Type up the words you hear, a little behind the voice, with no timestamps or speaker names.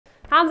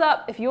Hands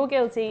up if you're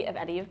guilty of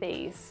any of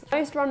these.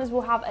 Most runners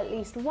will have at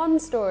least one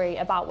story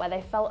about where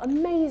they felt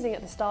amazing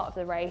at the start of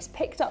the race,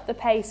 picked up the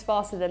pace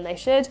faster than they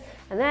should,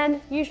 and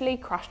then usually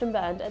crashed and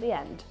burned at the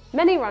end.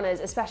 Many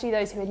runners, especially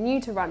those who are new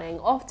to running,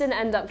 often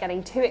end up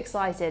getting too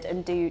excited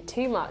and do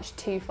too much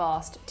too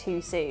fast too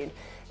soon.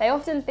 They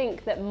often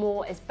think that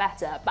more is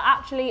better, but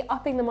actually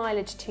upping the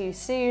mileage too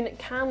soon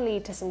can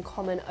lead to some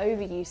common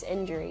overuse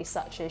injuries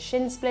such as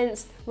shin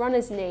splints,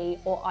 runner's knee,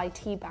 or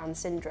IT band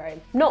syndrome.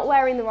 Not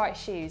wearing the right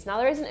shoes. Now,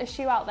 there isn't a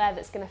shoe out there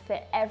that's going to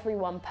fit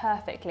everyone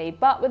perfectly,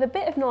 but with a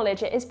bit of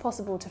knowledge it is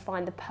possible to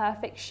find the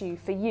perfect shoe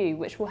for you,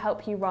 which will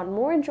help you run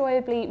more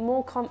enjoyably,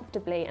 more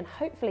comfortably, and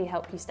hopefully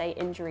help you stay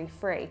injury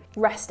free.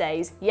 Rest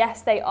days,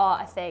 yes, they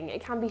are a thing.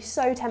 It can be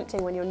so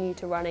tempting when you're new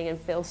to running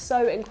and feel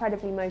so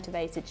incredibly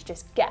motivated to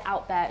just get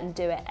out there and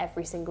do it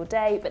every single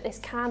day, but this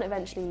can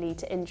eventually lead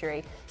to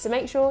injury. So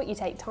make sure you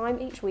take time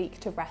each week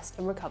to rest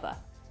and recover.